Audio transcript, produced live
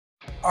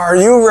Are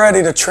you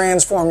ready to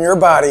transform your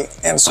body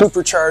and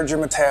supercharge your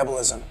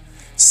metabolism?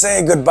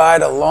 Say goodbye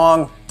to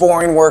long,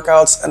 boring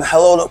workouts and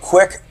hello to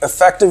quick,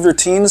 effective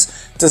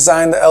routines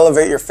designed to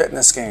elevate your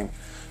fitness game.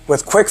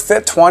 With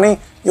QuickFit20,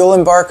 you'll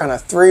embark on a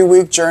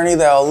 3-week journey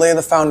that will lay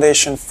the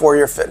foundation for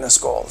your fitness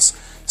goals.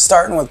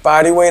 Starting with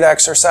bodyweight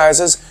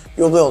exercises,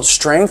 you'll build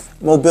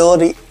strength,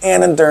 mobility,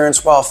 and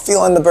endurance while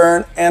feeling the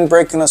burn and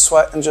breaking a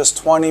sweat in just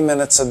 20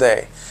 minutes a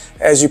day.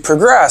 As you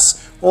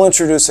progress, we'll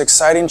introduce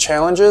exciting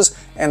challenges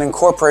and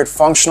incorporate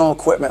functional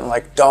equipment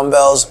like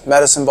dumbbells,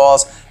 medicine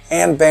balls,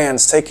 and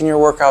bands, taking your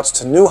workouts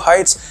to new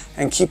heights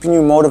and keeping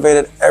you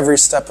motivated every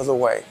step of the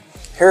way.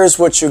 Here's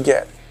what you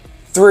get.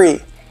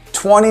 3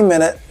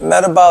 20-minute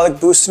metabolic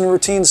boosting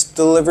routines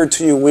delivered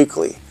to you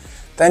weekly.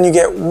 Then you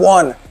get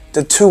 1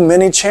 to 2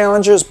 mini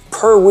challenges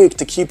per week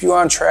to keep you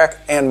on track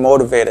and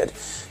motivated.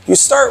 You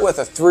start with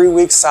a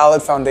 3-week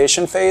solid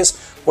foundation phase,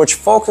 which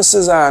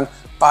focuses on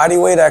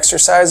bodyweight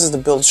exercises to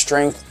build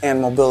strength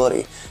and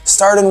mobility.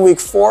 Start in week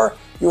 4,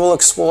 you will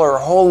explore a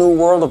whole new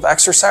world of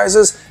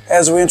exercises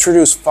as we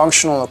introduce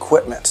functional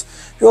equipment.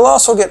 You'll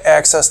also get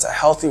access to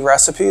healthy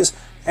recipes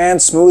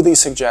and smoothie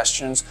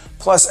suggestions,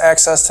 plus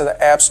access to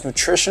the app's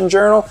nutrition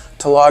journal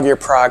to log your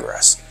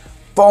progress.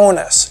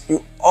 Bonus,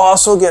 you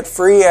also get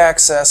free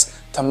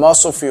access to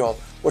Muscle Fuel,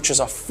 which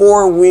is a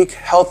 4-week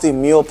healthy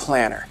meal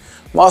planner.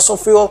 Muscle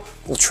Fuel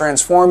will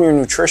transform your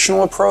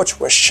nutritional approach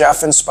with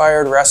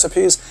chef-inspired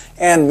recipes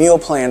and meal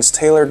plans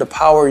tailored to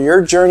power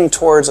your journey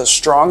towards a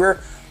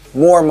stronger,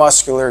 more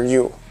muscular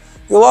you.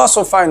 You'll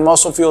also find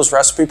Muscle Fuel's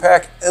recipe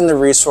pack in the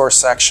resource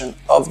section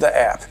of the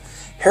app.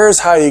 Here's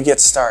how you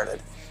get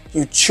started.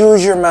 You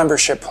choose your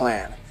membership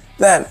plan.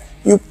 Then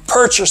you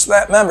purchase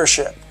that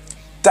membership.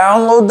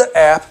 Download the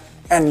app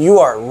and you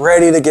are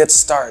ready to get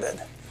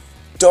started.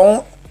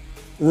 Don't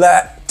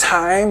let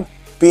time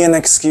be an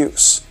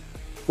excuse.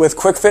 With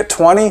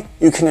QuickFit20,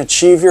 you can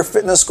achieve your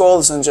fitness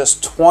goals in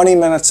just 20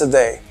 minutes a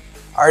day.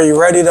 Are you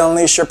ready to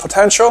unleash your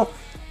potential?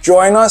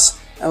 Join us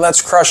and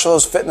let's crush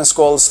those fitness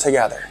goals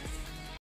together.